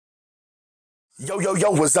Yo, yo, yo,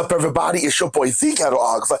 what's up, everybody? It's your boy, the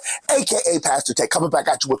Ghetographer, aka Pastor Tech, coming back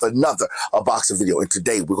at you with another unboxing video. And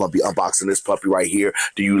today, we're going to be unboxing this puppy right here,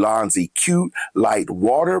 the Ulanzi Cute Lite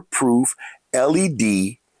Waterproof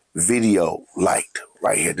LED Video Light.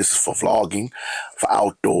 Right here. This is for vlogging, for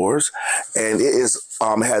outdoors. And it is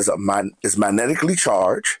it's magnetically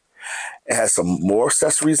charged. It has some more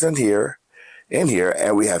accessories in here, and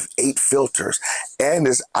we have 8 filters, and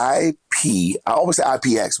it's I always say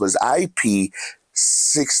IPX, but it's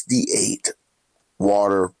IP68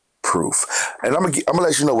 waterproof. And I'm gonna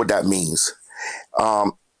let you know what that means.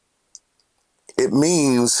 It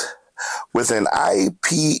means with an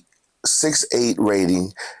IP68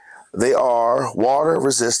 rating, they are water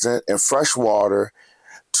resistant in fresh water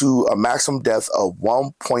to a maximum depth of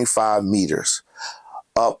 1.5 meters,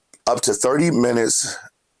 up to 30 minutes,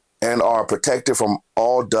 and are protected from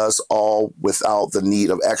all dust, all without the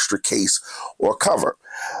need of extra case or cover.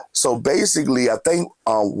 So basically, I think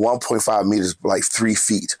 1.5 meters, like 3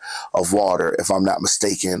 feet of water, if I'm not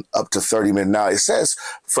mistaken, up to 30 minutes. Now, it says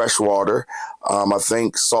fresh water. I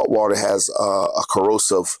think salt water has a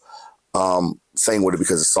corrosive thing with it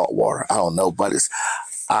because it's salt water. I don't know, but it's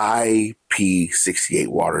IP68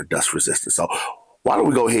 water dust resistant. So why don't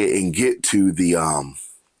we go ahead and get to the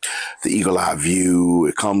Eagle Eye View.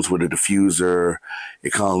 It comes with a diffuser.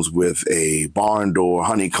 It comes with a barn door,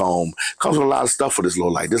 honeycomb. It comes with a lot of stuff for this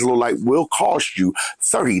little light. This little light will cost you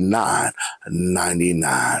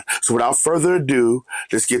 $39.99. So without further ado,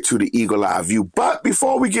 let's get to the Eagle Eye View. But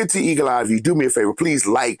before we get to Eagle Eye View, do me a favor. Please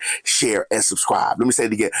like, share, and subscribe. Let me say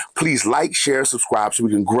it again. Please like, share, subscribe so we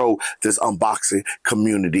can grow this unboxing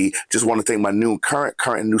community. Just want to thank my current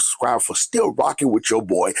and new subscribers for still rocking with your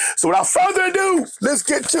boy. So without further ado, let's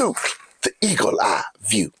get to the Eagle Eye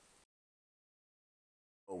View.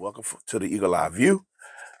 Welcome to the Eagle Eye View.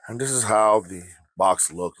 And this is how the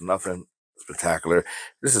box looks. Nothing spectacular.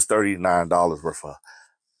 This is $39 worth of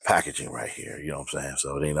packaging right here. You know what I'm saying?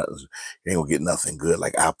 So it ain't nothing, you ain't gonna get nothing good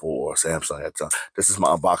like Apple or Samsung. This is my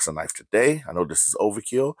unboxing knife today. I know this is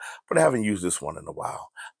overkill, but I haven't used this one in a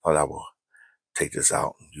while. Thought I will take this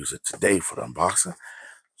out and use it today for the unboxing.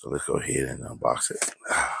 So let's go ahead and unbox it.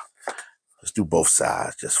 Let's do both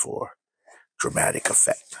sides just for dramatic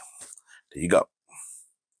effect. There you go.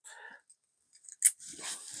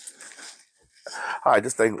 All right,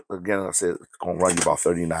 this thing, again, I said, it's going to run you about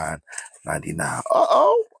 $39.99.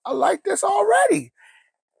 Uh-oh, I like this already.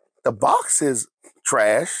 The box is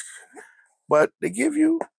trash, but they give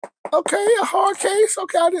you, okay, a hard case.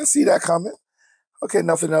 Okay, I didn't see that coming. Okay,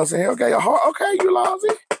 nothing else in here. Okay, okay,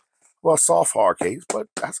 Ulanzi. Well, soft hard case, but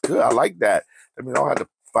that's good. I like that. I mean, I don't have to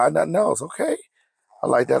buy nothing else. Okay, I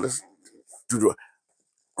like that. Let's do the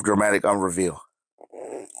dramatic unreveal.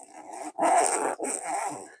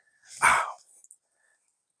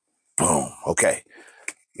 Boom. Okay.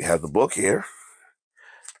 You have the book here.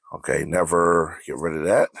 Okay, never get rid of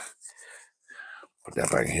that. Put that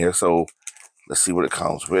back in here. So let's see what it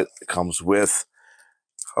comes with. It comes with,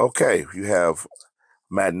 okay, you have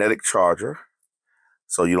magnetic charger.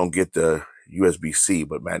 So you don't get the USB-C,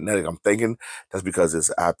 but magnetic. I'm thinking that's because it's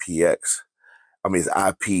IPX. I mean, it's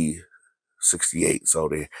IP68. So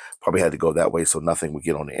they probably had to go that way so nothing would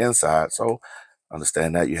get on the inside. So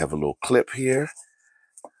understand that. You have a little clip here.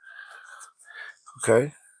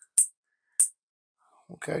 Okay.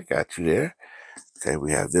 Okay, got you there. Okay,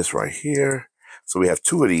 we have this right here. So we have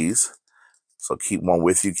 2 of these. So keep one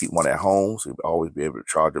with you, keep one at home, so you'll always be able to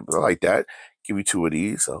charge it. But I like that. Give you 2 of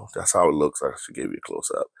these. So that's how it looks. I should give you a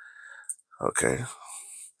close up. Okay.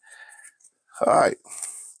 All right.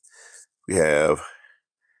 We have,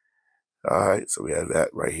 all right, so we have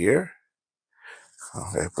that right here.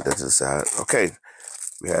 Okay, put that to the side. Okay.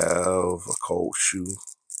 We have a cold shoe,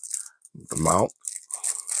 the mount.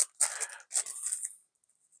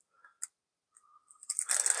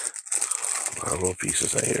 A lot of little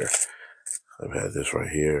pieces in here. I've had this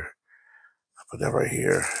right here. Put that right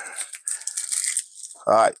here.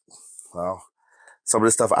 All right. Well, some of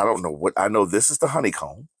this stuff, I don't know what, I know this is the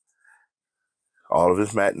honeycomb. All of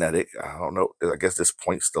it's magnetic. I don't know. I guess this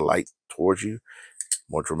points the light towards you.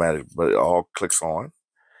 More dramatic, but it all clicks on.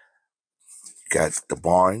 You got the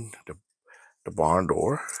barn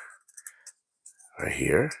door right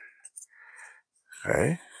here.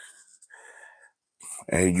 Okay.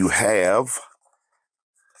 And you have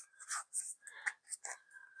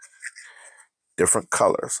different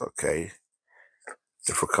colors, okay?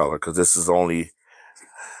 Different color, because this is only,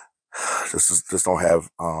 this don't have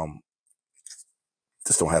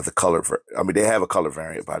the color for, I mean, they have a color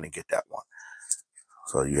variant, but I didn't get that one.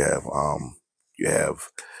 So you have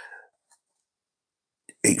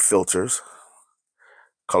 8 filters,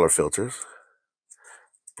 color filters.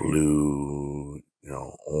 blue,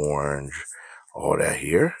 orange, all that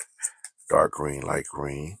here. Dark green, light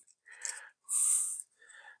green.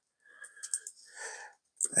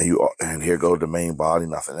 And here goes the main body,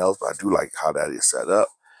 nothing else. But I do like how that is set up.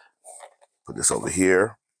 Put this over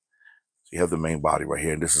here. So you have the main body right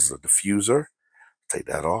here, and this is a diffuser. Take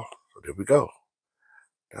that off. So there we go.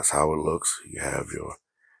 That's how it looks. You have your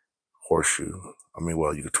horseshoe.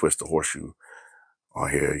 Well, you can twist the horseshoe on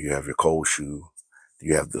here. You have your cold shoe.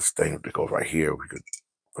 You have this thing that goes right here. We could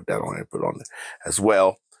put that on and put on it as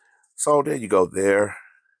well. So there you go there.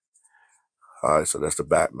 All right, so that's the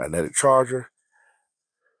back magnetic charger.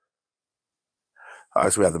 All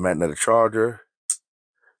right, so we have the magnetic charger.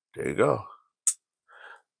 There you go.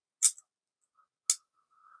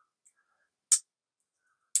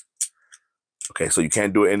 Okay, so you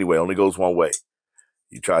can't do it anyway. It only goes one way.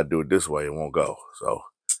 You try to do it this way, it won't go. So, all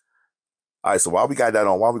right, so while we got that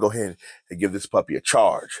on, why don't we go ahead and give this puppy a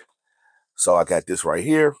charge? So I got this right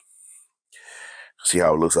here. See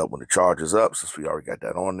how it looks up when the charge is up, since we already got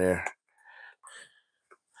that on there.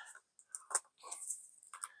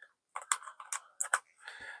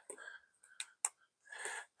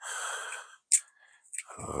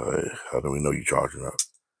 All right, how do we know you're charging up?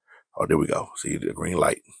 Oh, there we go. See the green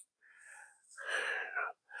light.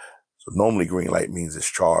 So normally green light means it's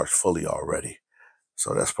charged fully already.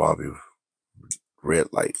 So that's probably red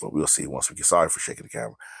light, but we'll see once we get, sorry for shaking the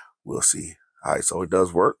camera. We'll see. All right, so it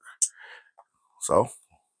does work. So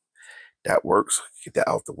that works. Get that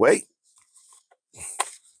out the way.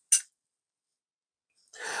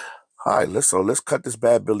 All right, let's cut this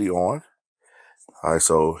bad Billy on. All right,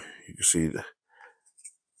 so you can see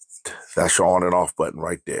that's your on and off button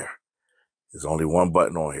right there. There's only one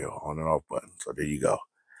button on here, on and off button. So there you go.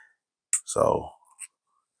 So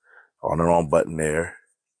on and on button there.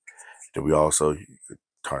 Then we also, you could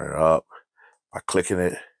turn it up by clicking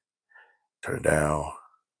it, turn it down,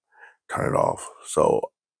 turn it off.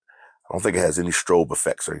 So I don't think it has any strobe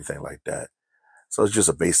effects or anything like that. So it's just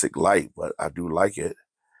a basic light, but I do like it.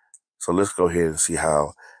 So let's go ahead and see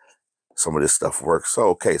how some of this stuff works. So,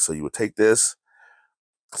 okay, so you would take this,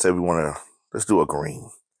 say let's do a green.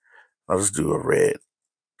 Now let's do a red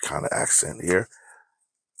kind of accent here.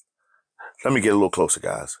 Let me get a little closer,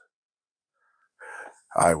 guys.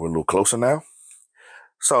 All right, we're a little closer now.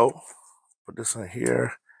 So put this in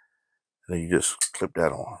here, and then you just clip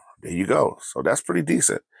that on. There you go. So that's pretty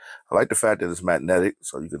decent. I like the fact that it's magnetic,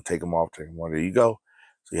 so you can take them off, take them on. There you go.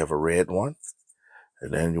 So you have a red one,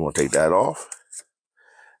 and then you want to take that off,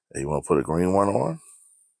 and you want to put a green one on.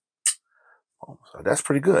 So that's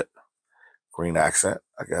pretty good. Green accent,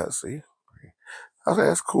 I guess. See, okay,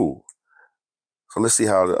 that's cool. So let's see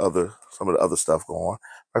how some of the other stuff go on.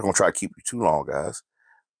 I'm not gonna try to keep you too long, guys,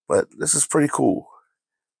 but this is pretty cool.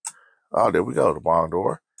 Oh, there we go, the barn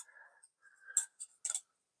door.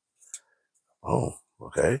 Oh,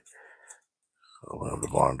 okay. So we have the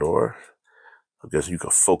barn door. I guess you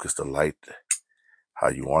can focus the light how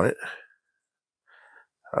you want it.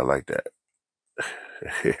 I like that.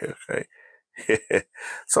 Okay.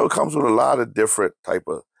 So it comes with a lot of different type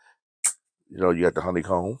of, you got the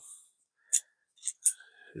honeycomb.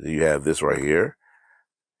 Then you have this right here,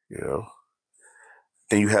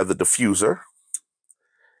 Then you have the diffuser.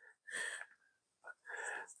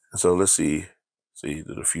 So let's see the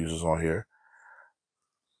diffusers on here.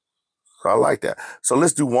 So I like that. So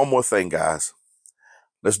let's do one more thing, guys.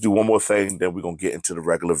 Let's do one more thing, then we're going to get into the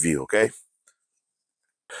regular view, okay?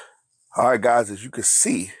 All right, guys, as you can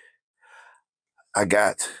see, I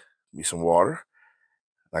got me some water.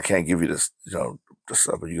 I can't give you this, the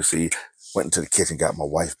stuff, but you can see, went into the kitchen, got my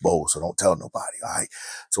wife's bowl, so don't tell nobody, all right?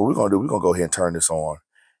 So what we're going to do, we're going to go ahead and turn this on,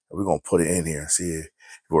 and we're going to put it in here and see if it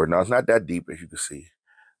works. Now, it's not that deep, as you can see,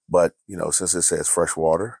 but, since it says fresh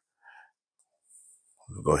water,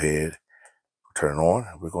 we'll go ahead, turn it on,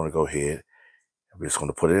 and we're going to go ahead, and we're just going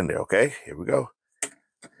to put it in there, okay? Here we go.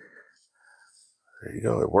 There you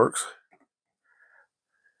go, it works.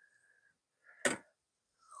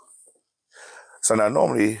 So now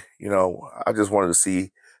normally, I just wanted to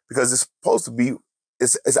see, because it's supposed to be,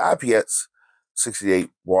 it's IP68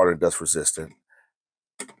 water and dust resistant.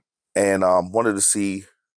 And wanted to see,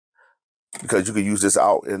 because you could use this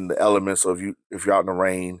out in the elements. So if you're out in the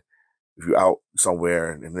rain, if you're out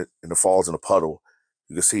somewhere and it falls in a puddle,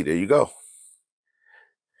 you can see, there you go.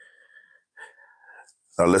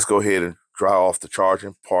 Now let's go ahead and dry off the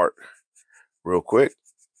charging part real quick.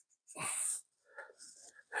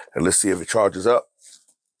 And let's see if it charges up.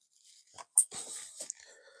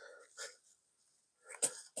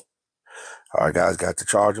 All right, guys, got the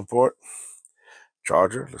charging port.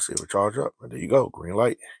 Charger, let's see if it charges up. And there you go, green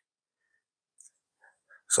light.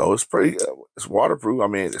 So it's pretty, it's waterproof. I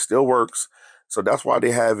mean, it still works. So that's why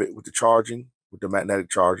they have it with the charging, with the magnetic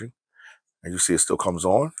charging. And you see it still comes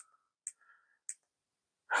on.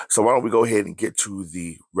 So why don't we go ahead and get to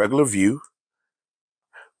the regular view?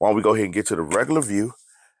 Why don't we go ahead and get to the regular view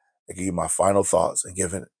and give you my final thoughts and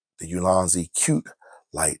giving the Ulanzi Cute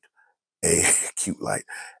Lite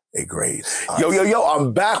a grade. Yo,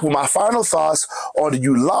 I'm back with my final thoughts on the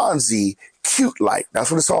Ulanzi Cute Lite.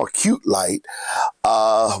 That's what it's called, Cute Lite.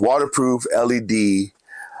 Waterproof LED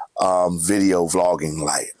video vlogging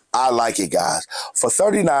light. I like it, guys. For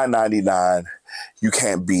 $39.99, you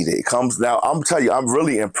can't beat it. It comes now. I'm telling you, I'm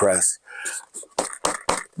really impressed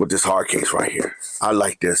with this hard case right here. I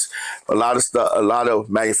like this. A lot of stuff, a lot of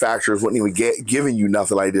manufacturers wouldn't even giving you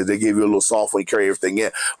nothing like this. They give you a little soft when you carry everything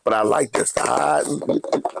in. But I like this.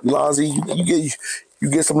 Ulanzi, you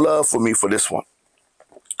get some love for me for this one.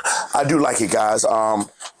 I do like it, guys. The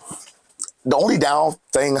only down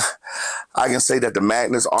thing I can say that the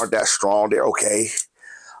magnets aren't that strong. They're okay.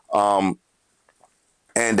 And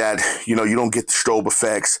that, you know, you don't get the strobe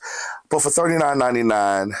effects. But for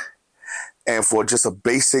 $39.99 and for just a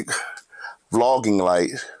basic vlogging light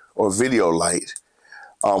or video light,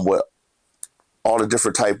 with all the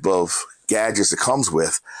different type of gadgets it comes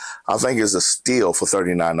with, I think is a steal for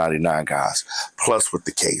 $39.99, guys. Plus with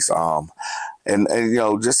the case. And you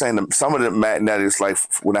know, just saying some of the magnetics, like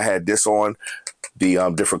when I had this on,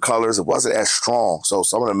 the different colors, it wasn't as strong. So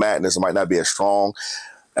some of the magnets might not be as strong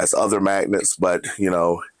as other magnets, but you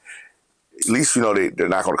know, at least you know they're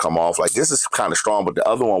not going to come off. Like this is kind of strong, but the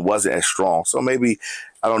other one wasn't as strong. So maybe,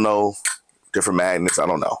 I don't know, different magnets, I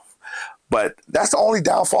don't know. But that's the only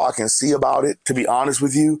downfall I can see about it, to be honest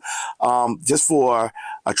with you. Just for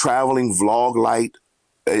a traveling vlog light,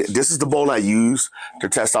 this is the bowl I use to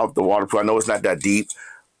test out the waterproof. I know it's not that deep,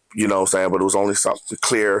 you know what I'm saying, but it was only something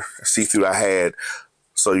clear, see-through I had,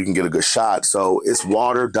 so you can get a good shot. So it's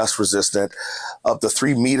water, dust resistant, up to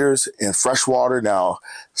 3 meters in fresh water. Now,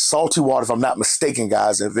 salty water, if I'm not mistaken,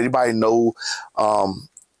 guys, if anybody know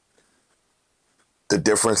the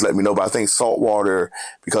difference, let me know. But I think salt water,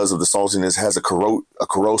 because of the saltiness, has a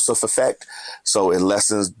corrosive effect. So it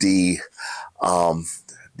lessens the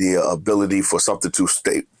ability for something to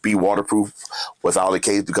be waterproof without a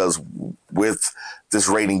case, because with this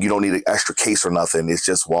rating, you don't need an extra case or nothing. It's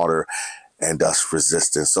just water and dust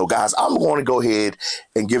resistant. So guys, I'm going to go ahead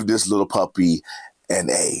and give this little puppy an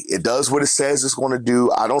A. It does what it says it's going to do.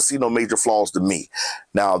 I don't see no major flaws to me.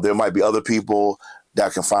 Now, there might be other people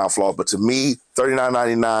that can find flaws, but to me,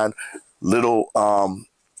 $39.99, little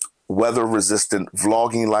weather resistant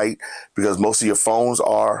vlogging light, because most of your phones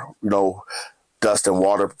are, you know, dust and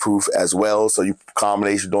waterproof as well. So you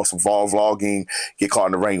combination doing some vlogging, get caught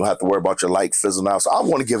in the rain, you don't have to worry about your light fizzling out. So I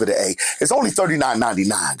want to give it an A. It's only $39.99,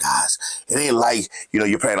 guys. It ain't like, you know,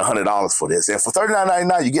 you're paying $100 for this. And for $39.99,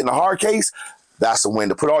 you're getting a hard case. That's a win.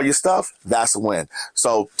 To put all your stuff, that's a win.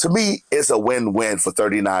 So to me, it's a win-win for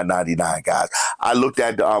 $39.99, guys. I looked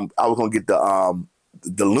at I was gonna get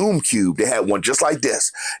the Loom Cube. They had one just like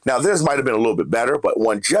this. Now theirs might have been a little bit better, but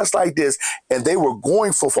one just like this, and they were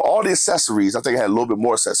going for all the accessories. I think it had a little bit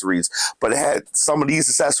more accessories, but it had some of these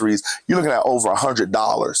accessories. You're looking at over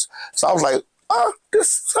 $100. So I was like,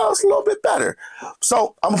 this sounds a little bit better.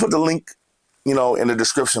 So I'm gonna put the link, you know, in the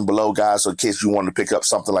description below, guys. So in case you want to pick up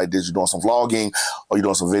something like this, you're doing some vlogging or you're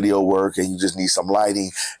doing some video work and you just need some lighting.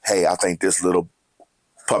 Hey, I think this little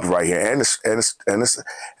puppy right here, and it's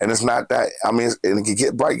not that. I mean, and it can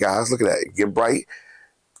get bright, guys. Look at that, it get bright.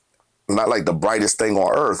 Not like the brightest thing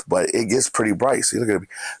on earth, but it gets pretty bright. See, look at me,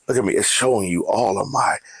 look at me. It's showing you all of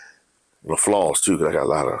my flaws too, because I got a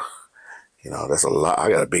lot of, you know, that's a lot. I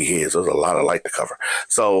got a big head, so there's a lot of light to cover.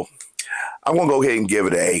 So I'm going to go ahead and give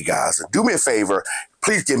it an A, guys. Do me a favor.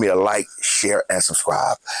 Please give me a like, share, and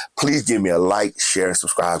subscribe. Please give me a like, share, and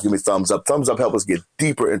subscribe. Give me a thumbs up. Thumbs up help us get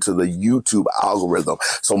deeper into the YouTube algorithm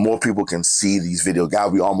so more people can see these videos.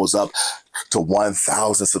 Guys, we almost up to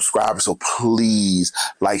 1,000 subscribers. So please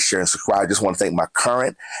like, share, and subscribe. I just want to thank my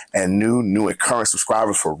current and new and current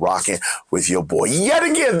subscribers for rocking with your boy. Yet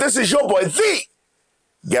again, this is your boy, the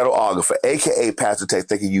Ghetographer, aka Pastor Tech.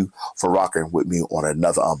 Thanking you for rocking with me on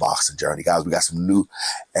another unboxing journey, guys. We got some new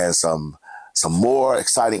and some more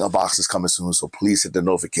exciting unboxings coming soon. So please hit the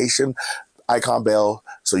notification icon bell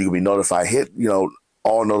so you can be notified. Hit, you know,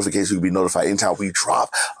 all notifications. You can be notified anytime we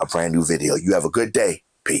drop a brand new video. You have a good day.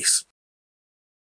 Peace.